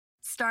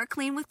Start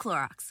clean with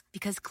Clorox,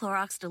 because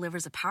Clorox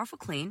delivers a powerful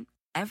clean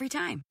every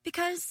time.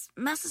 Because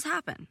messes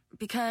happen.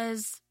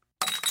 Because...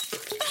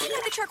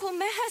 the charcoal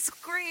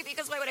mask. Great,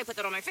 because why would I put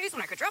that on my face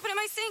when I could drop it in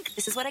my sink?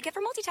 This is what I get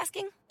for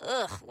multitasking.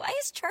 Ugh, why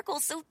is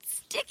charcoal so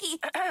sticky?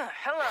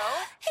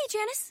 Hello? Hey,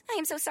 Janice. I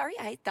am so sorry.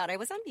 I thought I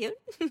was on mute.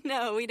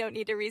 No, we don't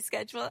need to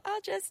reschedule.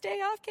 I'll just stay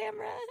off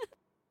camera.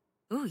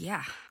 Ooh,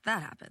 yeah,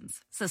 that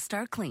happens. So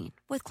start clean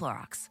with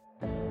Clorox.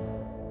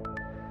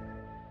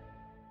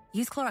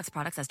 Use Clorox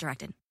products as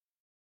directed.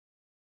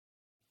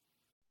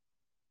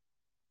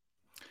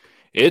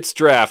 It's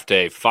draft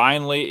day.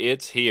 Finally,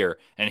 it's here.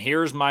 And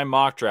here's my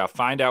mock draft.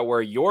 Find out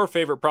where your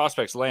favorite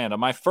prospects land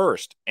on my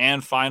first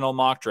and final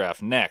mock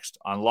draft next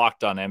on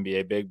Locked On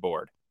NBA Big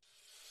Board.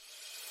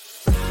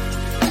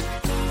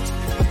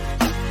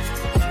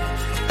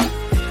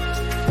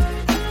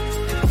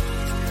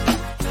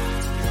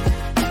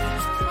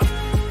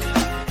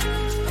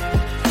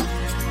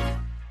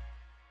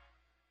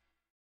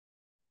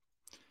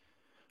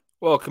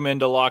 Welcome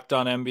into Locked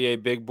On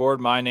NBA Big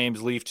Board. My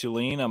name's Leif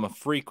Thulin. I'm a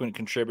frequent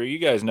contributor. You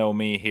guys know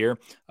me here.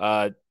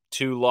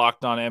 To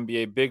Locked On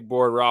NBA Big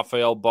Board,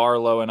 Rafael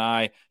Barlow and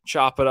I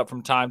chop it up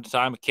from time to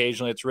time.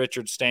 Occasionally it's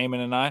Richard Stamen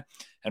and I.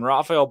 And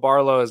Rafael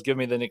Barlow has given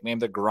me the nickname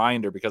The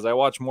Grinder because I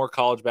watch more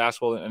college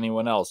basketball than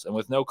anyone else. And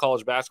with no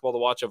college basketball to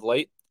watch of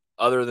late,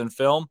 other than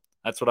film,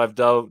 that's what I've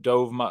dove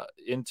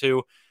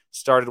into.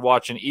 Started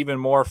watching even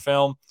more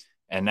film.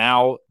 And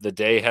now the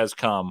day has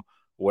come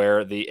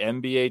where the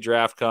NBA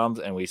draft comes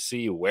and we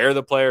see where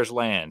the players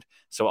land.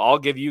 So I'll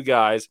give you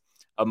guys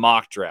a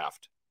mock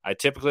draft. I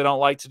typically don't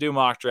like to do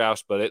mock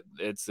drafts, but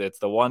it's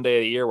the one day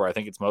of the year where I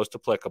think it's most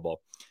applicable.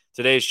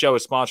 Today's show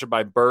is sponsored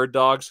by Bird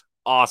Dogs.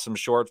 Awesome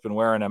shorts. Been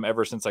wearing them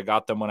ever since I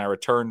got them when I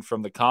returned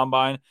from the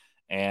combine,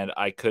 and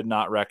I could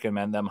not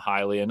recommend them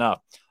highly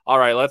enough. All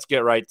right, let's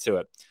get right to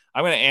it.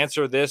 I'm going to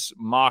answer this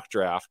mock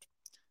draft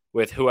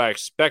with who I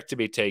expect to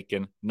be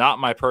taken, not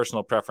my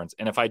personal preference.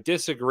 And if I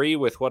disagree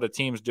with what a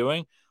team's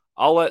doing,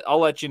 I'll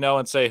let you know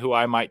and say who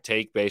I might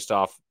take based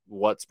off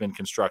what's been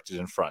constructed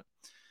in front.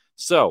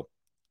 So,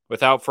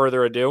 without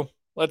further ado,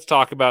 let's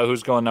talk about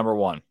who's going number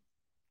one.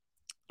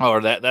 Oh,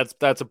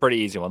 that's a pretty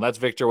easy one. That's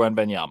Victor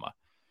Wembanyama.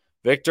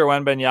 Victor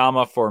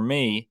Wembanyama, for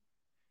me,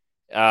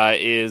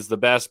 is the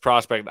best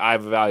prospect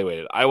I've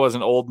evaluated. I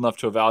wasn't old enough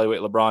to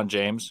evaluate LeBron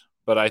James,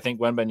 but I think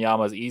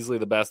Wembanyama is easily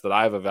the best that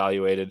I've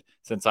evaluated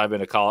since I've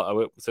been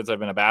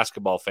a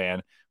basketball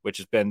fan, which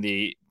has been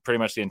pretty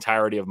much the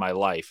entirety of my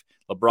life.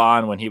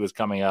 LeBron, when he was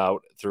coming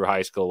out through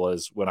high school,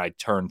 was when I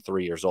turned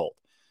 3 years old.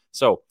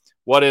 So,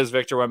 what is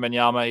Victor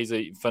Wembanyama? He's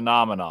a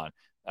phenomenon.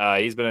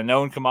 He's been a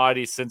known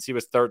commodity since he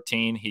was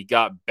 13. He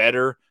got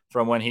better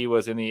from when he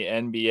was in the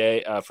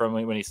NBA, from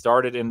when he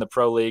started in the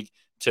pro league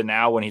to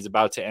now when he's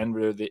about to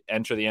enter the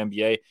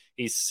NBA.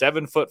 He's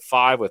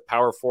 7'5" with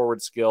power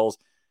forward skills.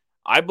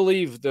 I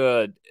believe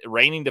the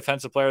reigning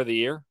defensive player of the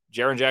year,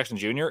 Jaren Jackson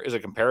Jr., is a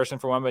comparison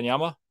for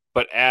Wembanyama,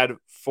 but add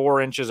 4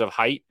 inches of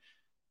height,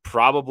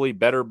 probably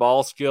better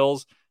ball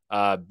skills,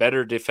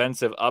 better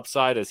defensive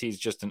upside, as he's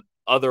just an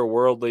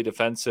otherworldly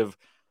defensive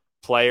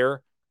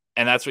player.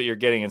 And that's what you're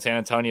getting. And San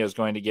Antonio is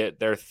going to get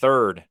their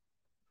third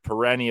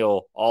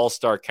perennial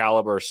all-star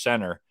caliber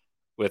center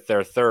with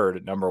their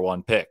third number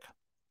 1 pick.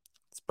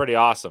 It's pretty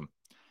awesome.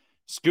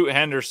 Scoot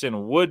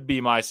Henderson would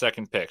be my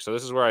second pick. So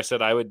this is where I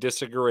said I would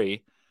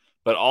disagree,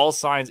 but all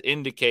signs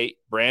indicate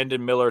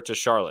Brandon Miller to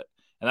Charlotte.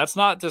 And that's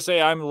not to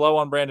say I'm low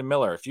on Brandon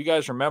Miller. If you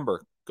guys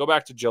remember, go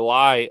back to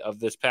July of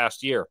this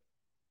past year,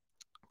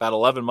 about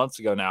 11 months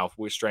ago now,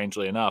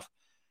 strangely enough.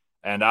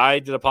 And I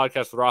did a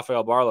podcast with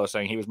Rafael Barlow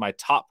saying he was my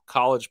top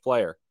college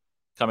player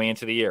coming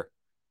into the year.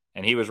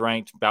 And he was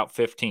ranked about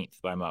 15th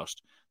by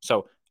most.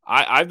 So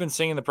I've been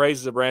singing the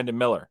praises of Brandon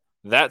Miller.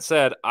 That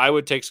said, I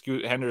would take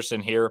Scoot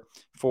Henderson here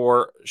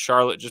for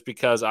Charlotte just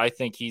because I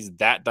think he's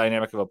that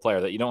dynamic of a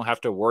player that you don't have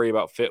to worry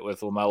about fit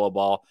with LaMelo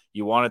Ball.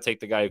 You want to take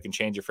the guy who can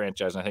change your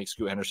franchise, and I think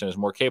Scoot Henderson is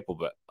more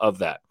capable of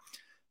that.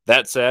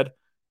 That said,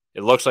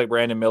 it looks like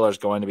Brandon Miller is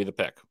going to be the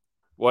pick.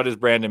 What is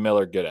Brandon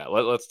Miller good at?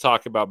 Let's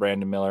talk about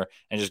Brandon Miller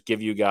and just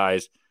give you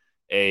guys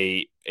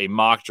a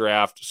mock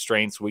draft,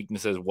 strengths,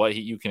 weaknesses, what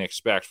you can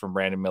expect from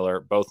Brandon Miller,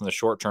 both in the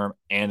short term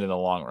and in the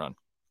long run.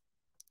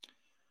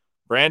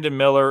 Brandon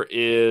Miller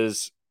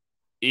is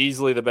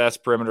easily the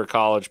best perimeter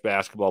college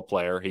basketball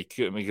player. He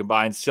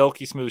combines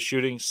silky smooth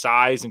shooting,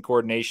 size, and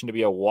coordination to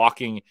be a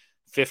walking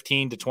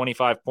 15 to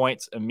 25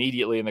 points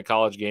immediately in the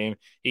college game.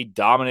 He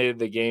dominated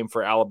the game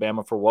for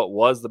Alabama for what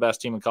was the best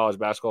team in college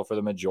basketball for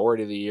the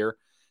majority of the year.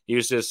 He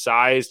used his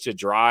size to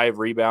drive,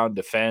 rebound,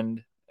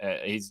 defend.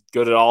 He's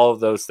good at all of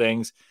those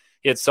things.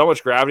 He had so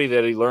much gravity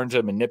that he learned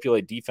to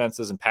manipulate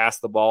defenses and pass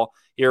the ball.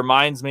 He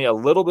reminds me a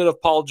little bit of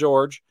Paul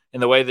George in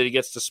the way that he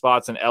gets to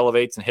spots and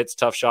elevates and hits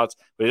tough shots,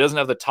 but he doesn't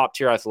have the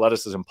top-tier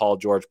athleticism Paul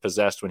George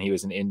possessed when he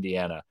was in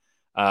Indiana,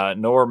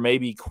 nor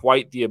maybe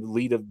quite the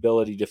elite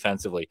ability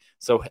defensively.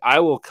 So I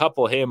will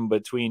couple him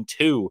between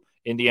 2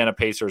 Indiana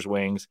Pacers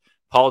wings,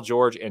 Paul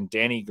George and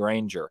Danny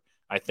Granger.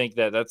 I think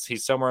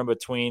he's somewhere in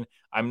between.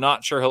 I'm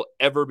not sure he'll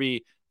ever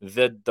be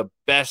the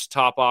best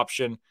top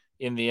option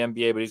in the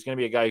NBA, but he's going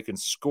to be a guy who can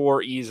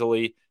score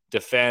easily,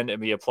 defend, and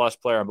be a plus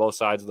player on both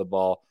sides of the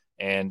ball.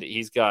 And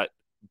he's got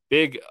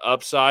big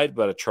upside,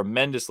 but a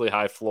tremendously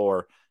high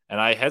floor. And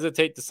I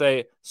hesitate to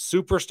say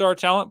superstar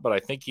talent, but I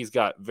think he's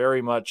got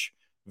very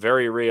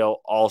real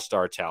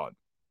all-star talent.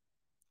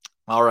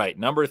 All right,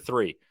 number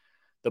 3,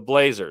 the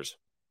Blazers.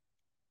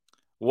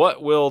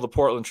 What will the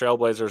Portland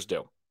Trailblazers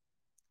do?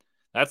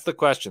 That's the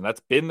question.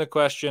 That's been the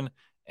question,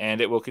 and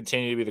it will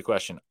continue to be the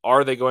question.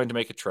 Are they going to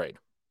make a trade?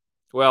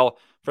 Well,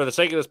 for the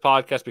sake of this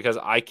podcast, because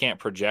I can't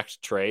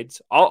project trades,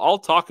 I'll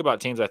talk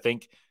about teams I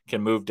think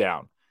can move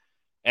down.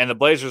 And the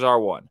Blazers are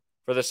one.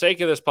 For the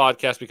sake of this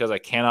podcast, because I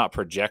cannot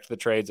project the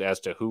trades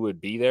as to who would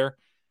be there,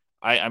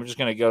 I'm just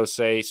going to go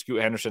say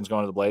Scoot Henderson's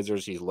going to the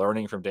Blazers. He's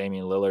learning from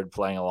Damian Lillard,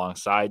 playing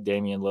alongside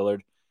Damian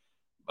Lillard.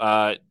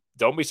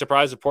 Don't be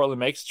surprised if Portland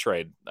makes a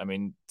trade. I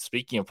mean,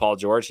 speaking of Paul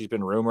George, he's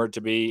been rumored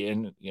to be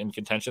in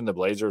contention. The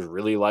Blazers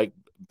really like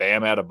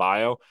Bam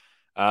Adebayo.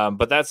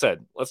 But that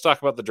said, let's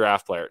talk about the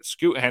draft player.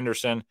 Scoot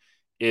Henderson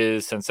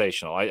is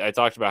sensational. I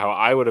talked about how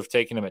I would have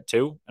taken him at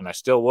 2, and I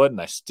still would, and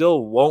I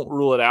still won't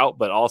rule it out,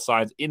 but all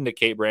signs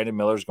indicate Brandon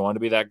Miller is going to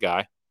be that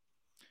guy.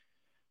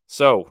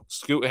 So,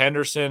 Scoot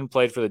Henderson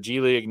played for the G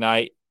League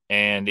Ignite,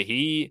 and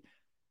he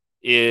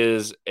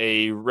is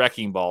a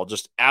wrecking ball,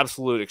 just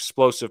absolute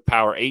explosive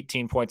power,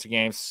 18 points a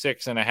game,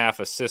 6.5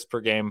 assists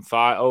per game,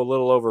 a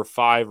little over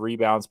 5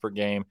 rebounds per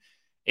game,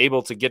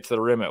 able to get to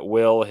the rim at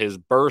will. His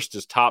burst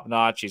is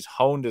top-notch. He's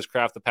honed his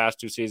craft the past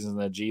 2 seasons in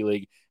the G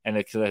League, and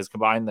it has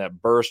combined that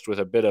burst with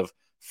a bit of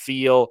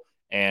feel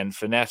and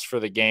finesse for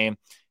the game.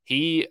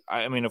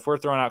 If we're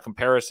throwing out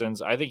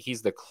comparisons, I think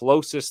he's the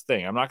closest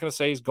thing. I'm not going to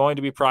say he's going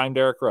to be prime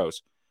Derrick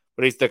Rose,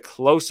 but he's the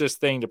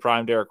closest thing to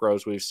prime Derrick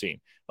Rose we've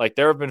seen. Like,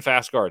 there have been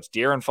fast guards.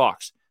 De'Aaron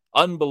Fox,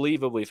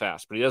 unbelievably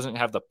fast, but he doesn't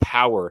have the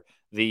power,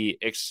 the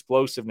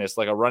explosiveness,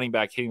 like a running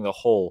back hitting the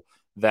hole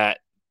that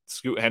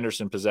Scoot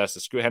Henderson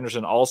possesses. Scoot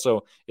Henderson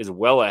also is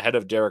well ahead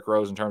of Derrick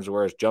Rose in terms of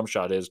where his jump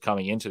shot is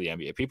coming into the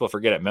NBA. People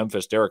forget at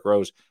Memphis, Derrick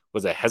Rose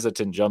was a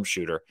hesitant jump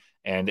shooter.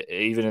 And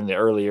even in the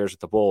early years with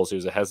the Bulls, he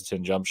was a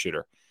hesitant jump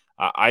shooter.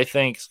 I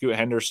think Scoot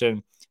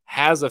Henderson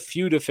has a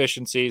few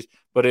deficiencies,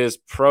 but his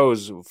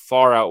pros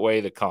far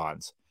outweigh the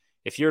cons.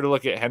 If you're to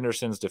look at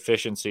Henderson's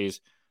deficiencies,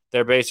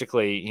 they're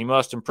basically, he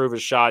must improve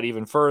his shot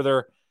even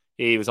further.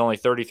 He was only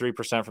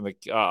 33% from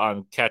the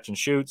on catch and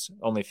shoots,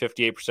 only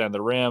 58% of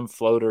the rim.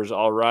 Floaters,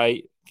 all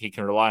right. He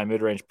can rely on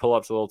mid-range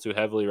pull-ups a little too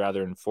heavily rather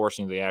than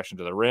forcing the action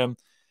to the rim.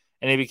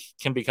 And he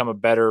can become a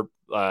better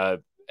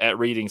at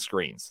reading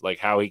screens, like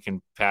how he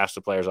can pass the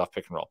players off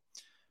pick and roll.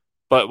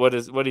 But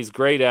what he's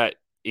great at,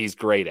 he's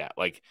great at.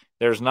 Like,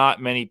 there's not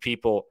many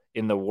people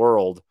in the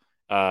world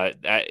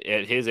at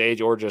his age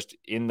or just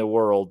in the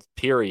world,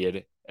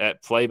 period,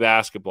 at play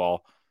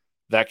basketball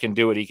that can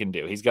do what he can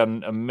do. He's got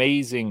an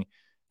amazing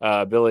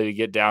ability to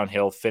get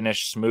downhill,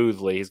 finish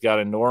smoothly. He's got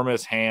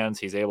enormous hands.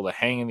 He's able to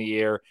hang in the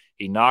air.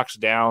 He knocks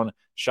down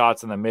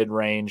shots in the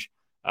mid-range.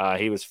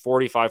 He was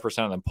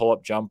 45% of the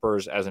pull-up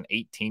jumpers as an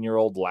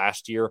 18-year-old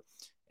last year,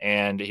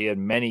 and he had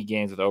many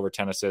games with over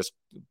 10 assists,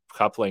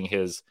 coupling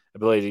his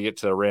ability to get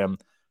to the rim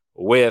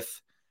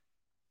with,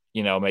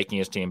 making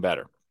his team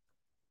better.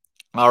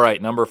 All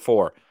right, number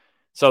 4.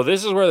 So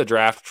this is where the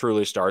draft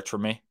truly starts for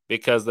me,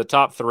 because the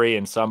top 3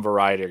 in some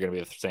variety are going to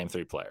be the same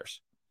 3 players.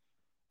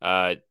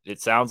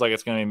 It sounds like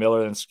it's going to be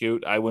Miller and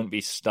Scoot. I wouldn't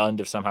be stunned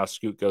if somehow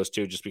Scoot goes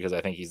too, just because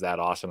I think he's that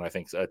awesome. I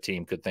think a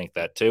team could think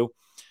that too.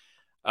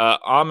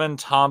 Amen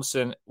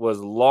Thompson was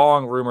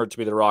long rumored to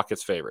be the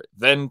Rockets' favorite.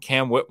 Then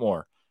Cam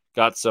Whitmore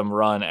got some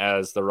run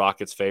as the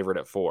Rockets' favorite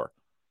at 4.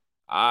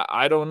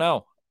 I don't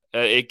know.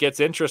 It gets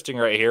interesting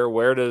right here.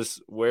 Where do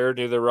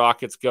the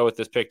Rockets go with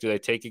this pick? Do they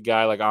take a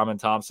guy like Amen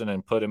Thompson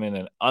and put him in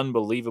an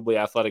unbelievably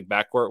athletic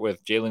backcourt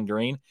with Jalen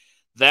Green?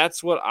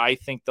 That's what I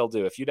think they'll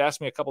do. If you'd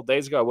asked me a couple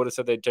days ago, I would have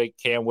said they'd take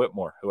Cam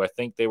Whitmore, who I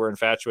think they were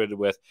infatuated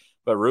with.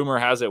 But rumor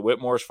has it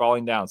Whitmore's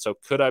falling down. So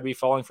could I be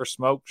falling for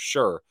smoke?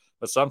 Sure.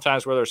 But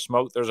sometimes where there's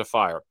smoke, there's a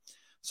fire.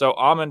 So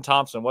Amen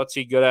Thompson, what's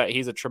he good at?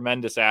 He's a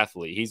tremendous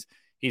athlete.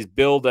 He's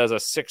billed as a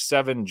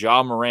 6'7"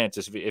 Ja Morant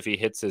if he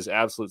hits his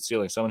absolute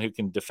ceiling, someone who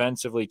can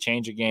defensively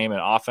change a game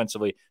and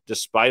offensively,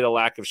 despite a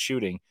lack of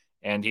shooting.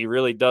 And he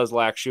really does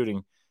lack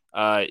shooting.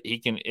 He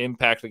can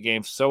impact the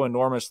game so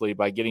enormously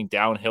by getting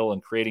downhill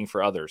and creating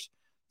for others.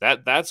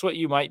 That's what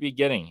you might be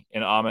getting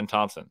in Amen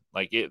Thompson.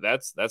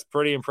 That's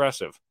pretty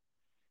impressive.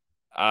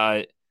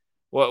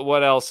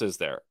 What else is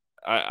there?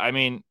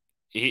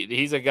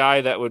 He's a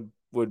guy that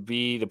would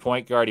be the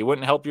point guard. He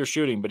wouldn't help your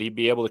shooting, but he'd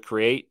be able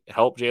to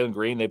help Jalen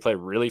Green. They play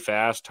really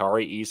fast.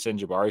 Tari Eason,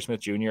 Jabari Smith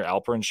Jr.,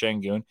 Alperen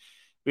Şengün.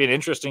 Be an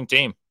interesting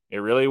team. It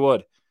really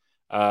would.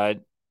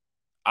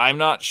 I'm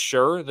not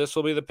sure this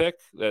will be the pick.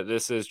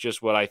 This is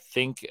just what I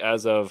think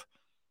as of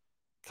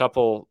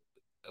couple.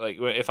 Like,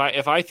 if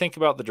I think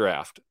about the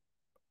draft,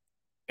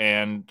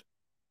 and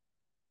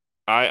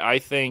I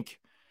think,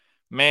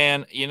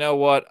 man, you know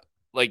what?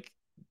 Like,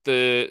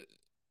 the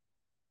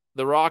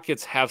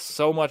Rockets have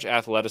so much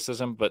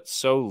athleticism, but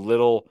so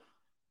little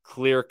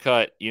clear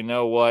cut. You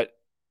know what?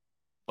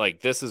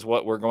 Like, this is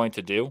what we're going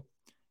to do.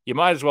 you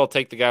might as well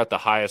take the guy with the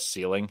highest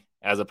ceiling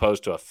as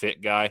opposed to a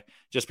fit guy,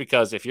 just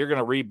because if you're going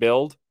to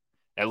rebuild,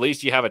 at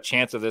least you have a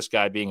chance of this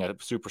guy being a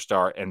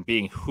superstar and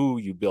being who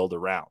you build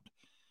around.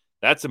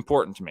 That's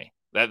important to me.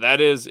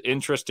 That is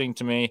interesting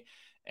to me,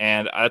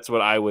 and that's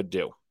what I would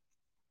do.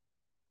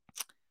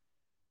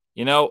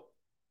 You know,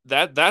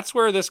 that's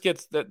where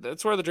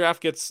that's where the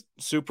draft gets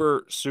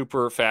super,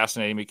 super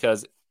fascinating,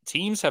 because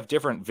teams have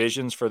different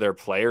visions for their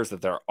players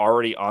that they're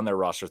already on their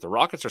rosters. The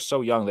Rockets are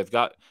so young. They've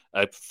got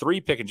a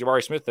 3 pick in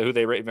Jabari Smith, who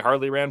they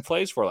hardly ran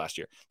plays for last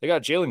year. They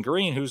got Jalen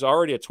Green, who's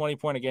already a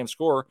 20-point a game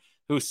scorer,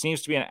 who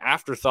seems to be an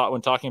afterthought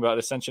when talking about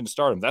ascension to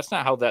stardom. That's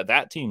not how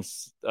that team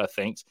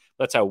thinks.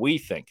 That's how we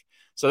think.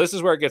 So this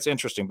is where it gets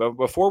interesting. But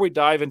before we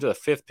dive into the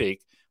 5th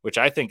pick, which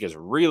I think is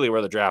really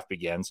where the draft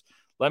begins,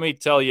 let me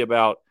tell you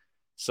about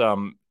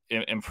some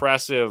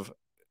impressive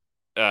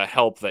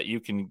help that you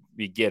can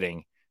be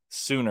getting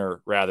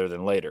sooner rather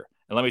than later.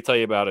 And let me tell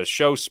you about a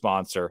show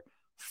sponsor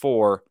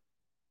for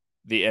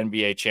the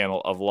NBA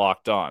channel of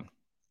Locked On.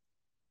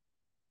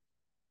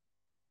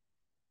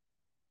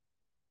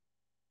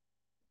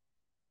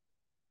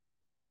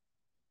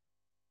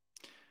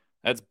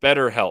 That's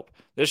BetterHelp.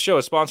 This show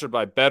is sponsored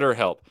by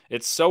BetterHelp.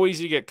 It's so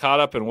easy to get caught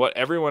up in what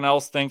everyone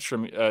else thinks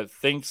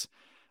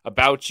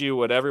about you,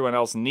 what everyone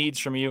else needs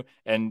from you,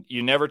 and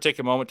you never take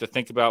a moment to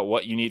think about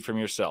what you need from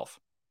yourself.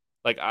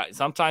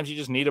 Sometimes you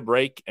just need a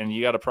break, and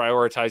you got to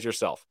prioritize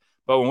yourself.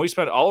 But when we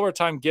spend all of our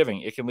time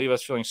giving, it can leave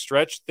us feeling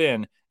stretched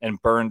thin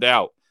and burned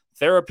out.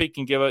 Therapy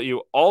can give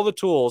you all the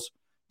tools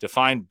to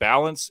find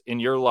balance in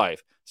your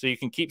life so you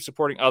can keep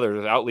supporting others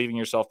without leaving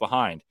yourself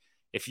behind.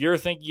 If you're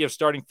thinking of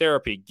starting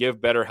therapy,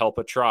 give BetterHelp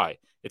a try.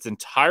 It's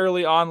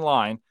entirely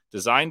online,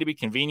 designed to be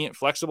convenient,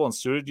 flexible, and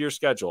suited to your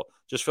schedule.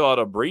 Just fill out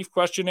a brief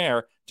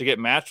questionnaire to get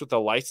matched with a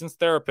licensed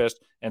therapist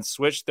and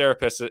switch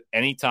therapists at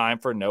any time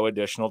for no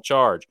additional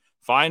charge.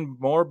 Find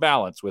more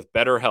balance with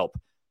BetterHelp.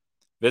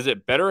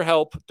 Visit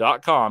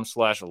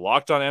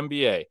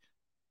BetterHelp.com/LockedOnNBA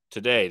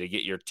today to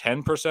get your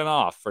 10%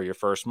 off for your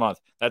first month.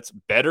 That's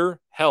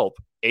BetterHelp,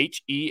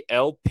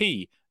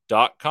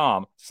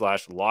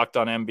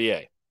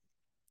 HELP.com/LockedOnNBA.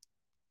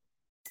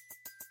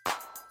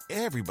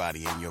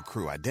 Everybody in your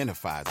crew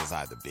identifies as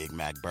either Big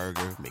Mac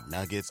Burger,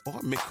 McNuggets, or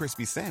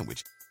McCrispy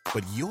Sandwich.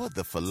 But you're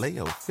the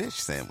Filet-O-Fish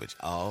Sandwich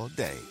all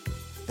day.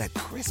 That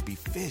crispy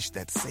fish,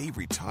 that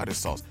savory tartar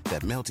sauce,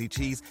 that melty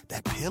cheese,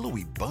 that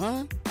pillowy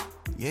bun.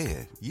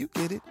 Yeah, you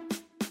get it.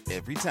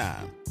 Every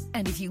time.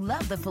 And if you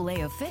love the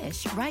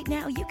Filet-O-Fish, right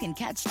now you can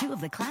catch 2 of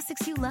the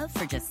classics you love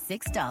for just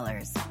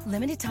 $6.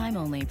 Limited time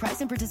only.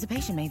 Price and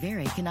participation may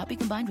vary. Cannot be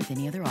combined with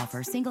any other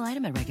offer. Single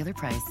item at regular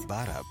price.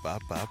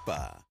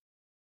 Ba-da-ba-ba-ba.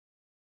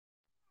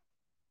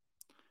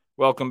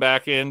 Welcome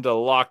back into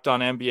Locked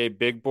On NBA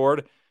Big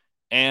Board.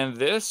 And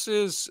this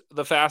is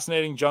the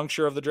fascinating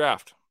juncture of the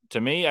draft. To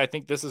me, I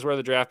think this is where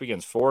the draft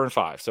begins, 4 and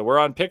 5. So we're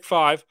on pick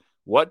 5.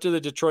 What do the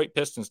Detroit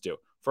Pistons do?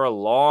 For a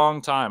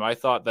long time, I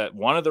thought that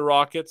one of the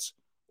Rockets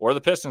or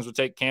the Pistons would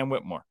take Cam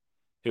Whitmore,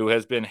 who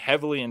has been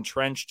heavily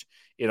entrenched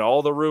in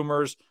all the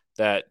rumors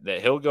that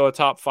he'll go a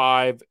top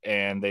 5,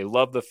 and they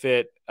love the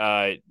fit.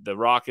 The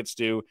Rockets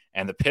do,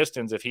 and the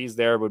Pistons, if he's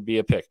there, would be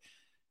a pick.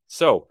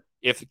 So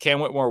if Cam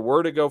Whitmore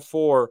were to go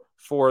for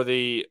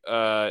the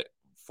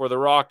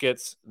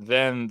Rockets,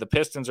 then the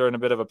Pistons are in a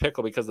bit of a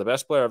pickle, because the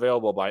best player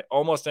available by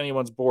almost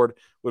anyone's board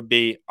would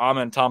be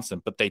Amen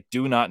Thompson, but they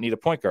do not need a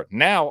point guard.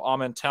 Now,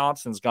 Amen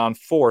Thompson's gone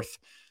 4th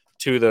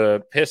to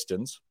the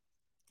Pistons,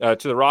 to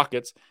the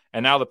Rockets,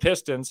 and now the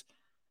Pistons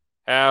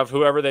have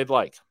whoever they'd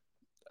like.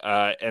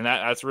 And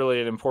that's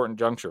really an important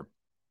juncture.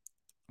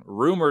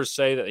 Rumors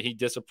say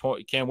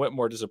that Cam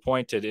Whitmore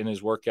disappointed in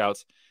his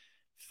workouts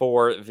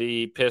for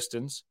the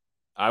Pistons.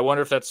 I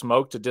wonder if that's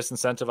smoke to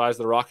disincentivize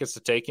the Rockets to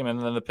take him, and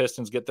then the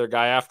Pistons get their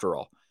guy after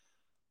all.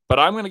 But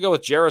I'm going to go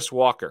with Jarris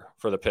Walker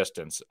for the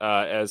Pistons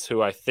as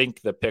who I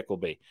think the pick will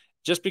be.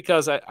 Just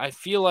because I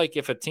feel like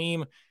if a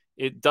team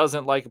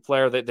doesn't like a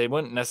player, they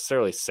wouldn't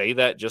necessarily say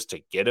that just to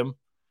get him.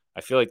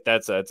 I feel like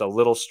it's a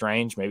little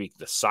strange. Maybe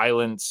the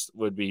silence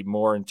would be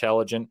more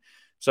intelligent.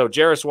 So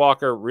Jarris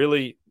Walker,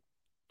 really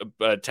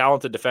a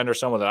talented defender,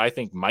 someone that I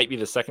think might be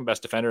the second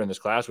best defender in this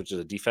class, which is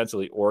a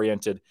defensively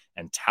oriented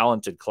and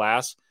talented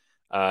class.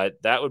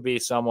 That would be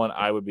someone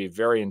I would be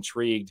very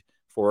intrigued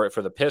for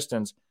the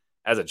Pistons.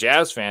 As a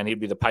Jazz fan, he'd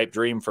be the pipe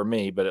dream for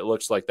me, but it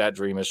looks like that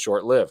dream is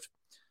short-lived.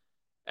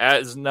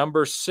 As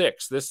number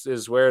 6, this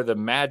is where the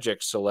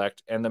Magic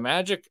select, and the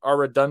Magic are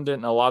redundant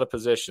in a lot of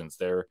positions.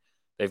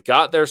 They've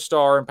got their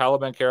star in Paolo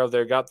Banchero.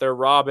 They've got their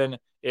Robin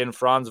in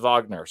Franz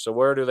Wagner. So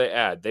where do they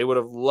add? They would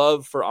have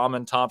loved for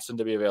Amen Thompson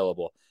to be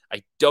available.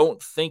 I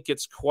don't think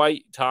it's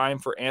quite time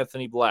for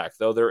Anthony Black,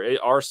 though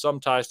there are some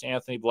ties to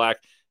Anthony Black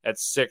at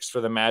 6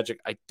 for the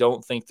Magic. I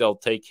don't think they'll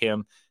take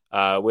him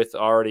with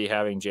already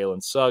having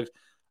Jalen Suggs.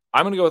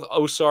 I'm going to go with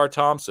Osar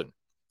Thompson.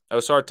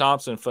 Osar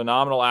Thompson,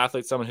 phenomenal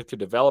athlete, someone who could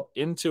develop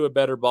into a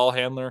better ball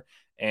handler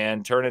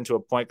and turn into a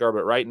point guard,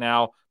 but right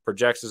now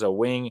projects as a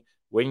wing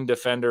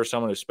defender,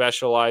 someone who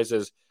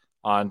specializes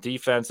on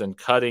defense and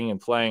cutting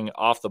and playing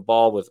off the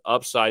ball with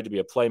upside to be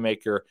a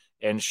playmaker.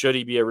 And should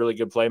he be a really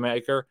good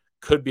playmaker,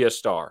 could be a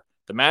star.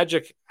 The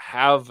Magic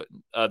have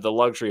the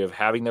luxury of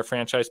having their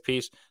franchise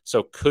piece,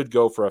 so could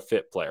go for a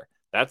fit player.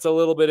 That's a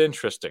little bit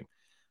interesting.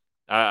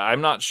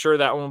 I'm not sure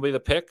that one will be the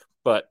pick,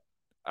 but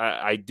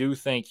I do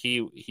think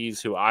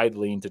he's who I'd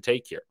lean to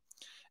take here.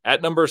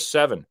 At number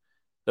 7,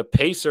 the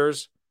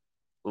Pacers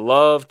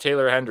love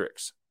Taylor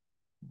Hendricks.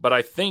 But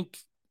I think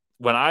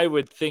when I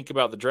would think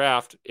about the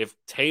draft, if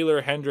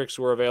Taylor Hendricks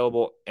were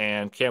available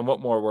and Cam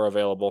Whitmore were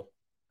available,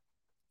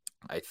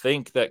 I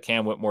think that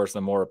Cam Whitmore is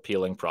the more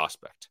appealing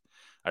prospect.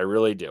 I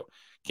really do.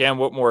 Cam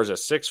Whitmore is a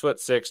 6'6",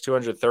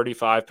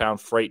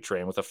 235-pound freight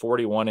train with a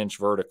 41-inch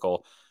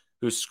vertical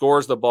who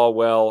scores the ball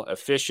well,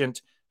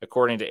 efficient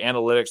according to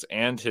analytics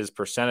and his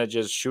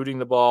percentages, shooting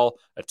the ball,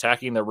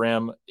 attacking the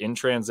rim in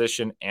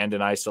transition and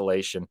in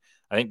isolation.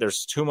 I think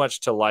there's too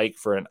much to like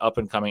for an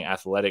up-and-coming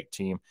athletic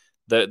team.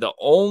 The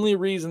only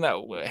reason that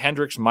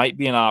Hendricks might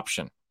be an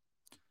option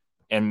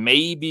and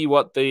maybe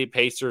what the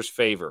Pacers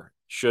favor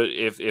should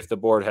if the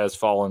board has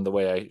fallen the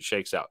way it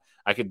shakes out.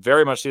 I could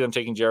very much see them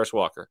taking Jarris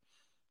Walker.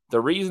 The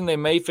reason they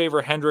may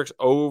favor Hendricks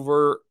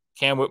over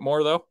Cam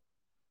Whitmore, though,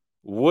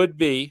 would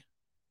be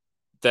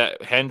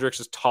that Hendricks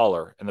is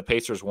taller and the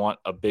Pacers want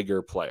a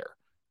bigger player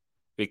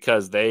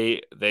because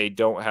they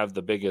don't have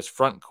the biggest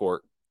front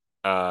court,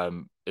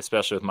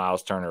 especially with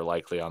Miles Turner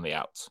likely on the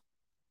outs.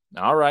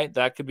 All right,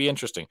 that could be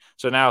interesting.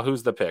 So now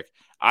who's the pick?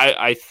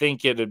 I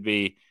think it would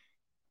be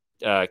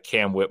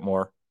Cam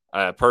Whitmore.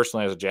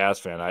 Personally, as a Jazz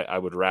fan, I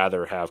would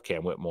rather have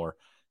Cam Whitmore,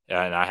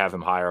 and I have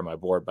him higher on my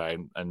board by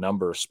a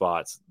number of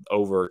spots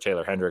over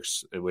Taylor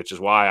Hendricks, which is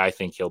why I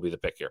think he'll be the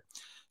pick here.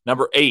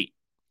 Number 8,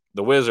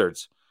 the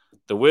Wizards.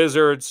 The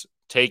Wizards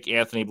take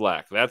Anthony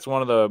Black. That's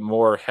one of the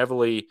more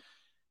heavily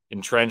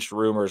entrenched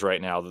rumors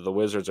right now that the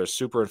Wizards are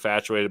super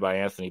infatuated by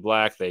Anthony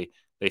Black. They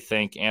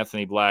think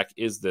Anthony Black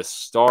is this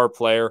star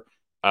player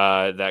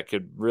that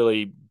could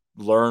really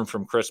learn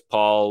from Chris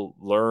Paul,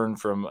 learn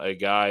from a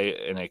guy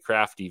in a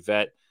crafty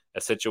vet,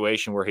 a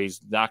situation where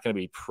he's not going to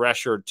be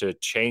pressured to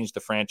change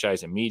the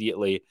franchise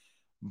immediately,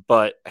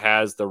 but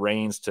has the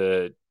reins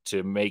to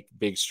make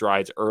big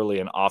strides early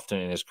and often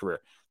in his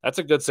career. That's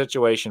a good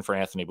situation for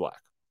Anthony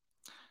Black.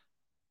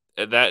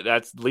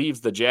 That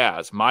leaves the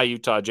Jazz, my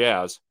Utah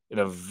Jazz, in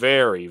a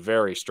very,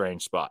 very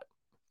strange spot.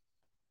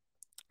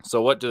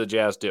 So what do the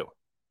Jazz do?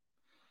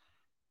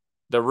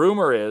 The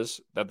rumor is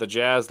that the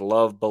Jazz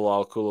love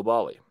Bilal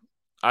Coulibaly.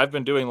 I've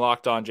been doing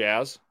Locked On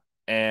Jazz,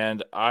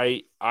 and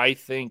I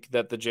think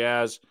that the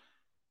Jazz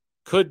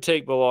could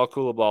take Bilal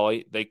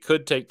Coulibaly. They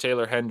could take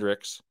Taylor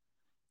Hendricks.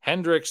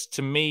 Hendricks,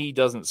 to me,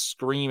 doesn't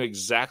scream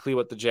exactly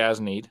what the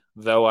Jazz need,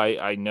 though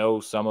I know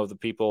some of the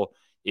people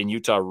in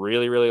Utah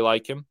really, really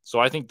like him. So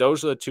I think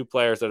those are the two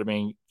players that are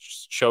being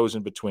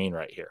chosen between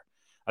right here.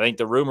 I think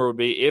the rumor would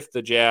be if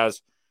the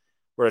Jazz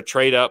were to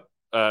trade up,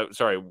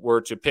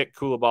 were to pick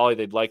Coulibaly,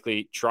 they'd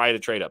likely try to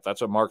trade up.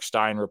 That's what Mark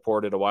Stein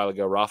reported a while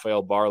ago.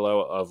 Rafael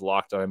Barlow of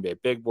Locked On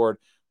NBA Big Board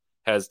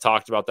has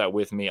talked about that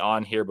with me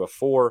on here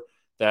before,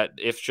 that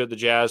should the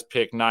Jazz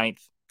pick 9th,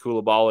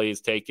 Coulibaly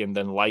is taken,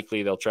 then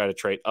likely they'll try to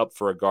trade up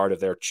for a guard of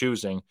their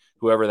choosing,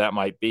 whoever that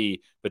might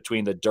be,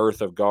 between the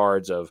dearth of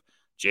guards of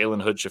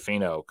Jalen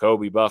Hood-Schifino,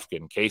 Kobe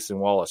Buffkin, Cason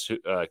Wallace,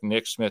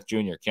 Nick Smith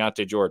Jr.,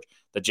 Keontae George.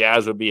 The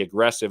Jazz would be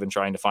aggressive in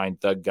trying to find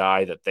the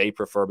guy that they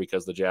prefer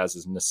because the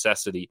Jazz's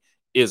necessity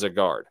is a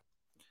guard.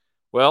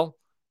 Well,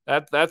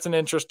 that's an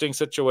interesting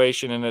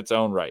situation in its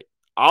own right.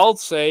 I'll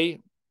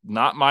say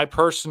not my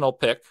personal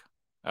pick,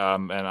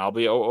 and I'll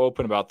be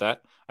open about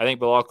that. I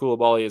think Bilal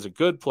Coulibaly is a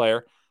good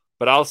player,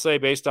 but I'll say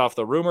based off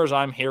the rumors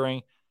I'm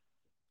hearing,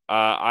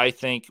 I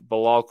think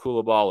Bilal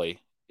Coulibaly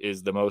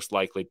is the most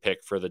likely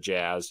pick for the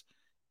Jazz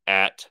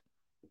at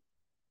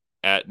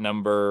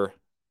number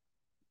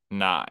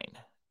 9.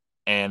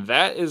 And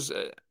that is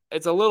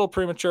it's a little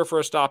premature for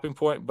a stopping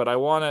point, but I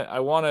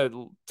want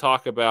to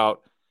talk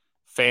about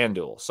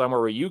FanDuel, somewhere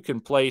where you can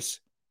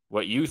place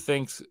what you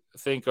think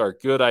are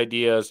good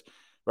ideas.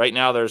 Right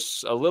now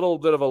there's a little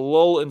bit of a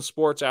lull in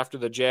sports after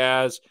the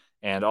Jazz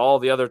and all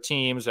the other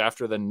teams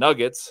after the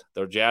Nuggets,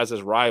 their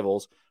Jazz's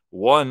rivals,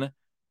 won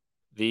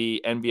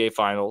the NBA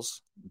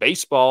Finals.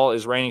 Baseball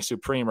is reigning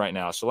supreme right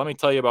now. So let me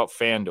tell you about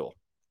FanDuel.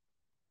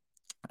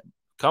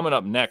 Coming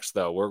up next,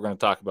 though, we're going to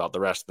talk about the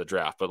rest of the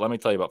draft, but let me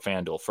tell you about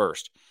FanDuel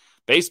first.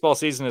 Baseball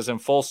season is in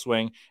full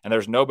swing, and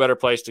there's no better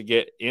place to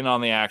get in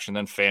on the action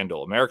than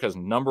FanDuel, America's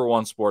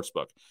 #1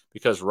 sportsbook,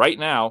 because right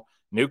now,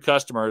 new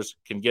customers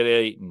can get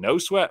a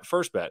no-sweat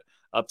first bet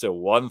up to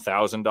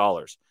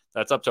 $1,000.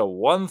 That's up to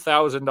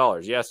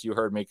 $1,000. Yes, you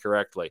heard me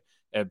correctly.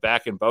 And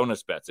back in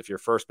bonus bets if your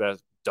first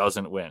bet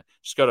doesn't win.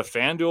 Just go to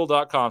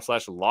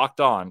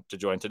FanDuel.com/lockedon to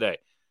join today.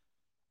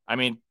 I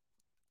mean,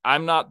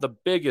 I'm not the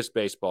biggest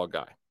baseball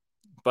guy,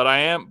 but I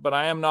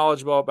am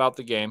knowledgeable about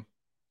the game,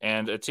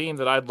 and a team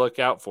that I'd look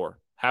out for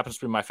happens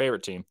to be my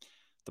favorite team,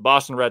 the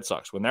Boston Red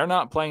Sox. When they're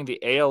not playing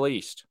the AL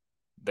East,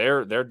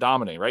 they're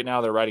dominating. Right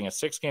now they're riding a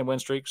 6-game win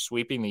streak,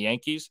 sweeping the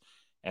Yankees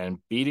and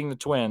beating the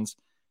Twins.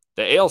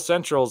 The AL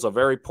Central is a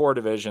very poor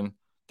division.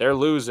 They're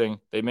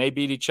losing. They may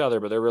beat each other,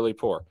 but they're really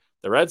poor.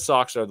 The Red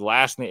Sox are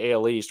last in the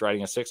AL East,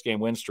 riding a 6-game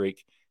win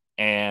streak,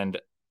 and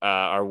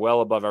are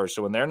well above average.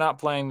 So when they're not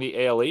playing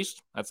the AL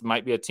East, that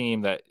might be a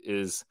team that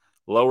is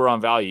lower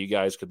on value. You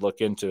guys could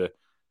looking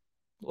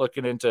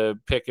into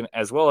picking,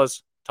 as well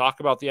as talk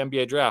about the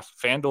NBA draft.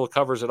 FanDuel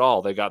covers it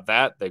all. They got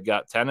that. They've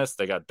got tennis.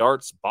 They got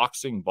darts,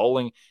 boxing,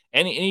 bowling,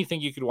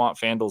 anything you could want.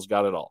 FanDuel's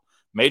got it all.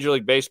 Major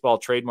League Baseball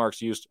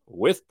trademarks used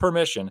with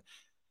permission.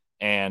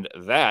 And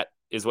that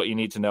is what you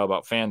need to know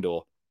about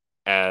FanDuel,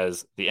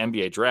 as the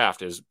NBA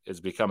draft is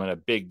becoming a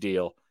big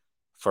deal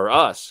for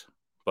us,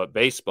 but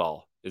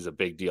baseball is a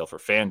big deal for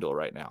FanDuel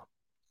right now.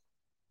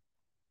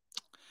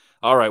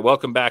 All right,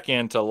 welcome back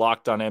into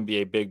Locked On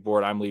NBA Big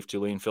Board. I'm Leif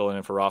Thulin, filling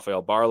in for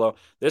Rafael Barlow.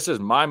 This is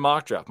my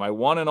mock draft, my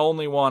one and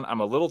only one.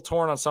 I'm a little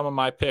torn on some of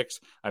my picks.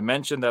 I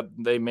mentioned that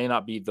they may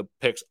not be the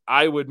picks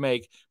I would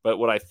make, but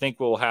what I think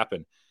will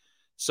happen.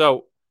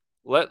 So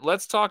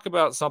let's talk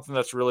about something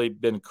that's really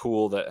been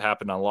cool that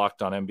happened on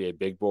Locked On NBA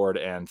Big Board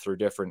and through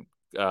different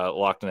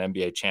Locked On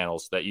NBA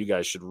channels that you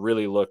guys should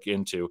really look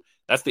into.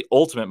 That's the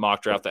ultimate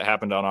mock draft that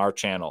happened on our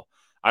channel.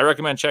 I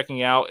recommend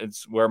checking out.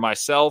 It's where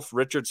myself,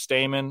 Richard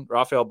Stamen,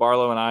 Rafael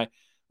Barlow, and I,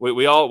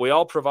 we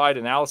all provide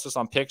analysis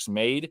on picks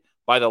made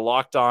by the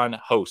Locked On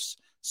hosts.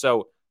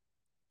 So,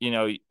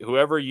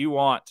 whoever you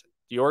want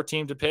your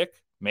team to pick,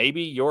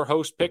 maybe your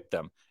host picked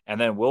them.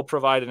 And then we'll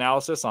provide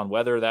analysis on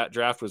whether that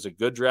draft was a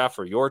good draft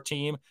for your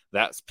team,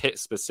 that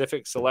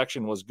specific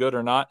selection was good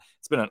or not.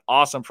 It's been an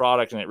awesome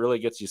product, and it really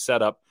gets you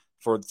set up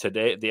for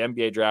today, the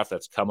NBA draft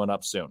that's coming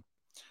up soon.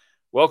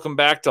 Welcome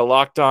back to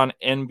Locked On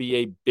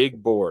NBA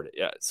Big Board.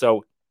 Yeah,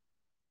 so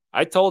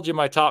I told you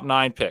my top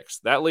 9 picks.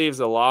 That leaves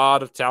a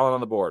lot of talent on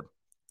the board.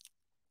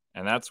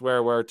 And that's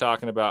where we're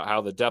talking about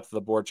how the depth of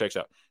the board checks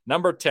out.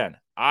 Number 10,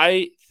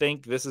 I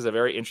think this is a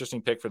very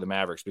interesting pick for the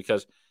Mavericks,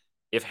 because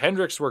if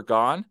Hendricks were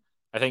gone,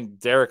 I think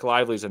Derek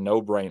Lively's a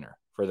no-brainer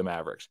for the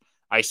Mavericks.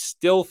 I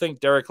still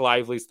think Derek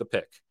Lively's the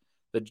pick.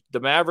 The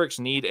Mavericks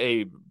need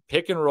a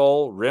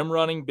pick-and-roll,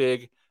 rim-running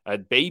big, a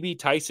baby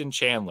Tyson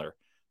Chandler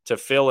to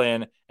fill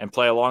in and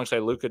play alongside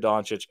Luka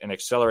Doncic and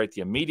accelerate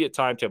the immediate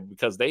timetable,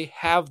 because they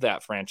have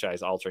that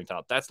franchise-altering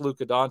talent. That's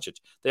Luka Doncic.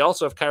 They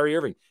also have Kyrie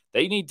Irving.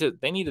 They need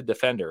a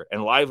defender,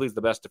 and Lively's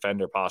the best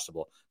defender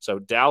possible. So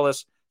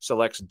Dallas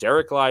selects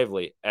Derek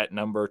Lively at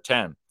number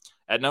 10.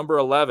 At number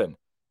 11,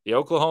 the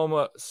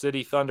Oklahoma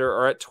City Thunder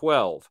are at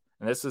 12.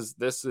 And this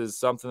is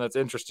something that's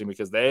interesting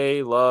because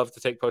they love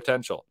to take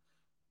potential.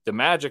 The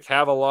Magic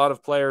have a lot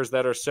of players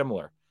that are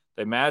similar.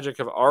 The Magic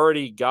have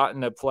already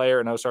gotten a player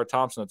in Osar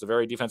Thompson that's a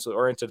very defensively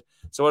oriented.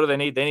 So what do they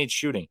need? They need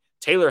shooting.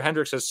 Taylor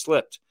Hendricks has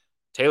slipped.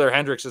 Taylor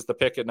Hendricks is the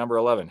pick at number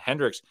 11.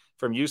 Hendricks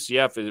from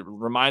UCF, it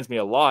reminds me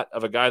a lot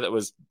of a guy that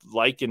was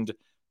likened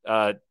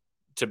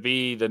to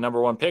be the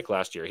number 1 pick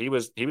last year. He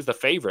was the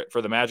favorite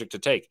for the Magic to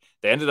take.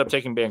 They ended up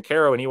taking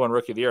Banchero, and he won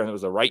Rookie of the Year, and it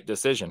was the right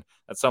decision.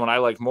 That's someone I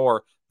like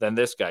more than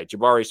this guy,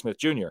 Jabari Smith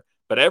Jr.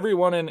 But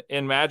everyone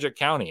in Magic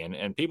County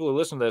and people who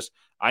listen to this,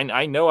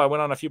 I know I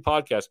went on a few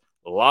podcasts.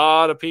 A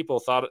lot of people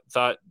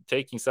thought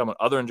taking someone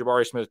other than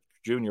Jabari Smith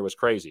Jr. was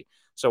crazy.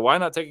 So why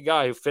not take a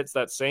guy who fits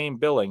that same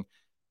billing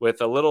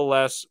with a little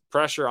less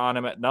pressure on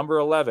him at number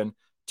 11,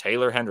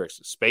 Taylor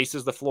Hendricks?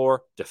 Spaces the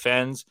floor,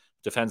 defends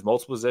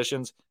multiple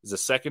positions, is a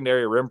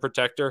secondary rim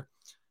protector,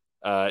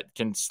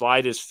 can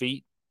slide his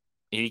feet.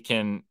 He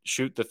can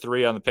shoot the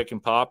 3 on the pick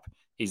and pop.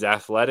 He's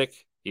athletic.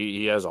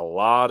 He has a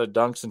lot of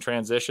dunks in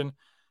transition.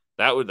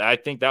 I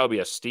think that would be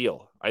a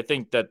steal. I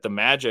think that the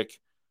Magic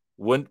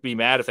wouldn't be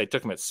mad if they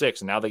took him at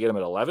 6 and now they get him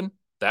at 11.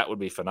 That would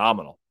be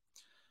phenomenal.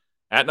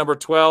 At number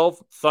 12,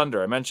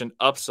 Thunder. I mentioned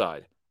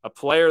upside. A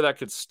player that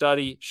could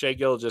study Shai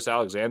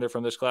Gilgeous-Alexander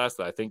from this class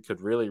that I think could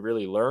really,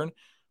 really learn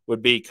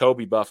would be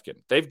Kobe Buffkin.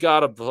 They've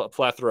got a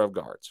plethora of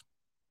guards.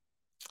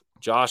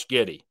 Josh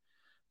Giddey,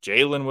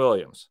 Jalen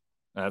Williams.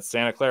 That's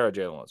Santa Clara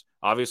Jalen Williams.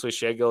 Obviously,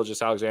 Shai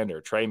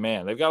Gilgeous-Alexander, Trey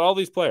Mann. They've got all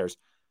these players.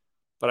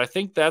 But I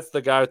think that's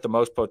the guy with the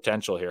most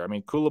potential here. I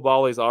mean,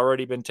 Koulibaly's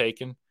already been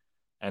taken,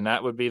 and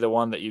that would be the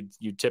one that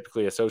you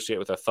typically associate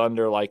with a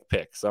Thunder-like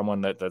pick,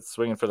 someone that's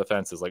swinging for the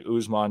fences like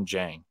Ousmane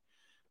Dieng.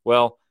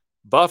 Well,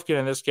 Buffkin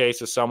in this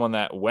case is someone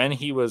that when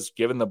he was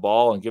given the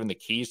ball and given the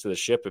keys to the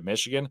ship at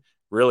Michigan,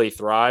 really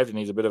thrived, and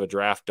he's a bit of a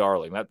draft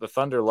darling. The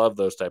Thunder love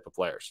those type of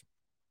players.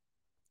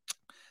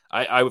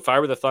 If I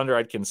were the Thunder,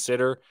 I'd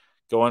consider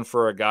going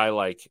for a guy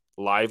like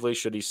Lively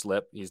should he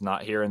slip. He's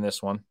not here in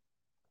this one.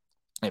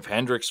 If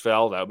Hendricks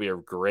fell, that would be a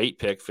great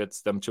pick,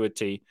 fits them to a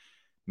T.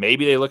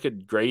 Maybe they look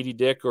at Grady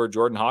Dick or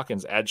Jordan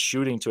Hawkins, add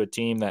shooting to a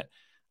team that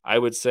I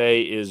would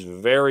say is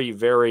very,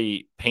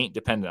 very paint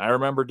dependent. I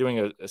remember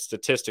doing a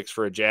statistics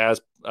for a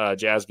Jazz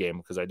game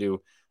because I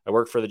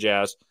work for the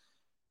Jazz,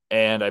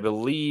 and I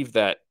believe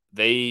that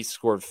they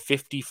scored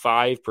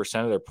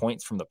 55% of their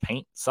points from the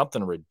paint,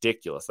 something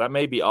ridiculous. That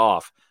may be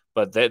off,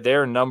 but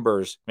their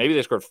numbers, maybe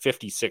they scored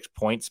 56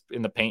 points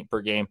in the paint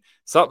per game,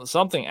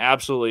 something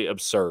absolutely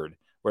absurd,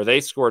 where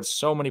they scored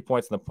so many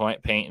points in the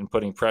paint and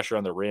putting pressure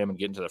on the rim and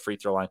getting to the free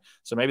throw line.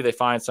 So maybe they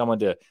find someone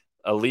to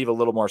leave a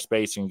little more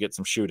space and get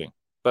some shooting.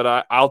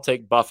 But I'll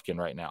take Buffkin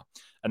right now.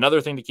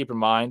 Another thing to keep in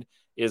mind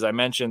is I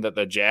mentioned that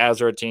the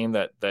Jazz are a team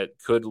that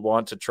could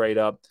want to trade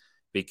up.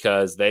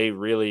 because they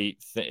really,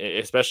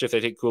 especially if they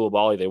take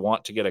Koulibaly, they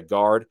want to get a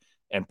guard,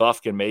 and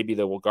Bufkin may be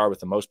the guard with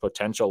the most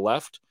potential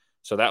left.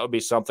 So that would be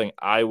something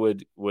I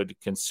would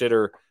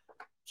consider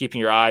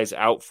keeping your eyes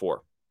out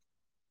for.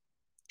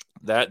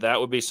 That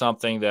would be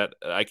something that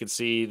I could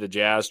see the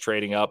Jazz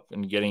trading up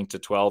and getting to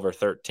 12 or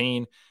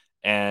 13,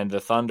 and the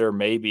Thunder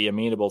may be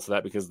amenable to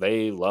that because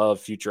they love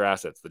future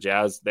assets. The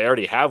Jazz, they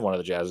already have one of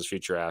the Jazz's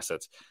future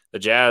assets. The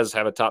Jazz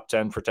have a top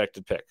 10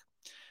 protected pick.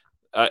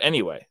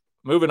 Anyway,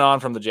 moving on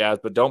from the Jazz,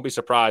 but don't be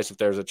surprised if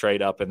there's a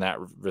trade up in that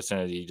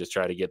vicinity. You just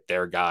try to get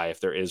their guy if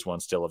there is one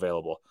still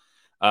available.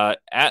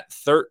 At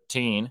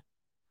 13,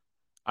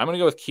 I'm going to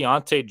go with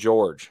Keontae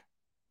George.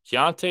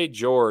 Keontae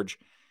George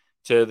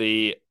to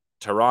the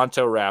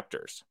Toronto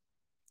Raptors.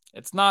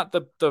 It's not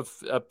the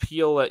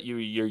appeal that you're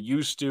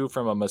used to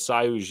from a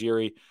Masai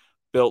Ujiri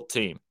built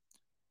team,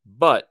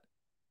 but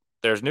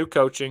there's new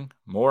coaching,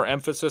 more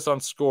emphasis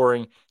on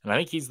scoring, and I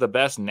think he's the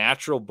best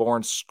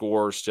natural-born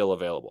scorer still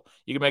available.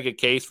 You can make a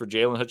case for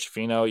Jalen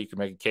Hood-Schifino. You can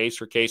make a case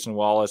for Cason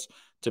Wallace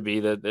to be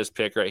this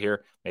pick right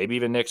here, maybe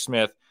even Nick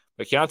Smith.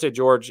 But Keontae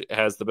George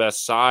has the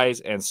best size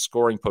and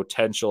scoring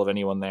potential of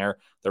anyone there.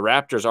 The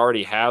Raptors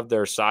already have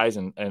their size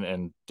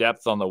and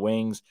depth on the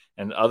wings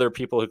and other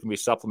people who can be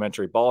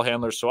supplementary ball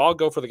handlers. So I'll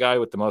go for the guy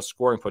with the most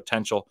scoring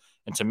potential,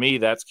 and to me,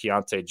 that's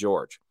Keontae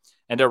George.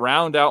 And to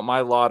round out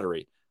my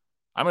lottery,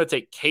 I'm going to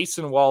take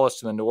Cason Wallace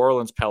to the New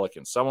Orleans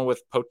Pelicans, someone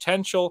with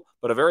potential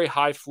but a very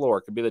high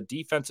floor. Could be the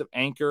defensive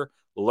anchor,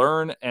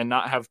 learn and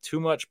not have too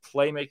much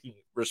playmaking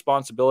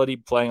responsibility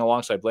playing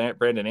alongside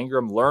Brandon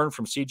Ingram, learn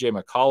from CJ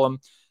McCollum,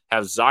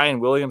 have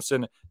Zion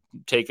Williamson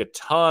take a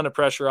ton of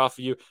pressure off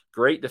of you,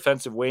 great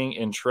defensive wing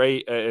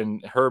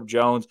in Herb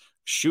Jones,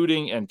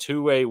 shooting and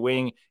two-way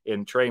wing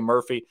in Trey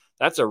Murphy.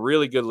 That's a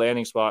really good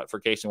landing spot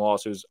for Cason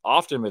Wallace, who's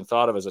often been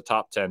thought of as a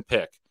top 10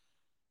 pick.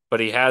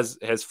 But he has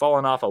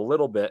fallen off a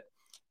little bit.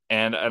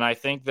 And I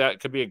think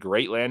that could be a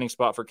great landing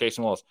spot for Cason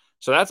Wallace.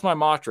 So that's my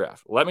mock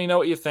draft. Let me know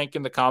what you think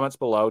in the comments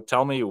below.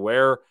 Tell me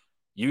where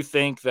you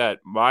think that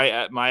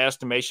my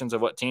estimations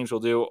of what teams will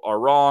do are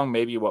wrong,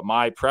 maybe what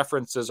my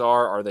preferences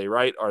are. Are they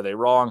right? Are they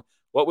wrong?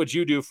 What would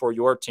you do for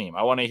your team?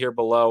 I want to hear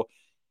below.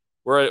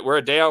 We're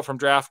a day out from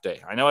draft day.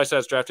 I know I said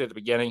it's draft day at the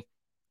beginning.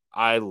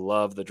 I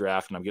love the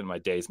draft, and I'm getting my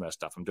days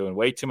messed up. I'm doing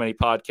way too many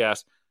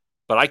podcasts,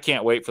 but I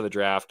can't wait for the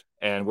draft,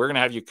 and we're going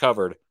to have you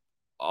covered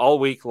all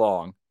week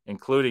long,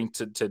 including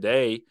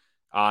today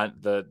on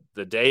the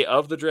day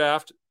of the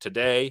draft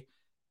today.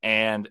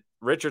 And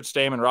Richard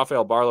Stamen and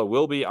Rafael Barlow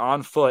will be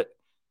on foot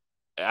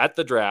at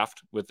the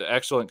draft with the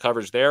excellent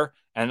coverage there.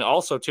 And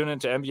also tune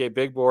into NBA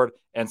Big Board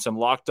and some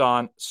Locked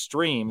On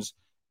streams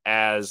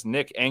as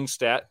Nick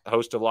Engstedt,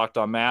 host of Locked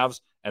On Mavs,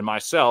 and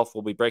myself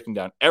will be breaking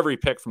down every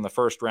pick from the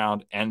first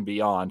round and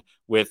beyond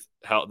with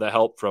the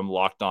help from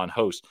Locked On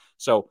hosts.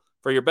 So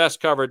for your best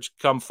coverage,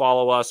 come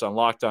follow us on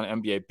Locked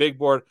On NBA Big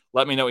Board.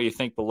 Let me know what you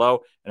think below.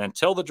 And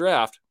until the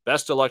draft,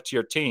 best of luck to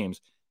your teams.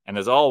 And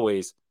as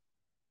always,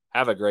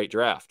 have a great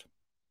draft.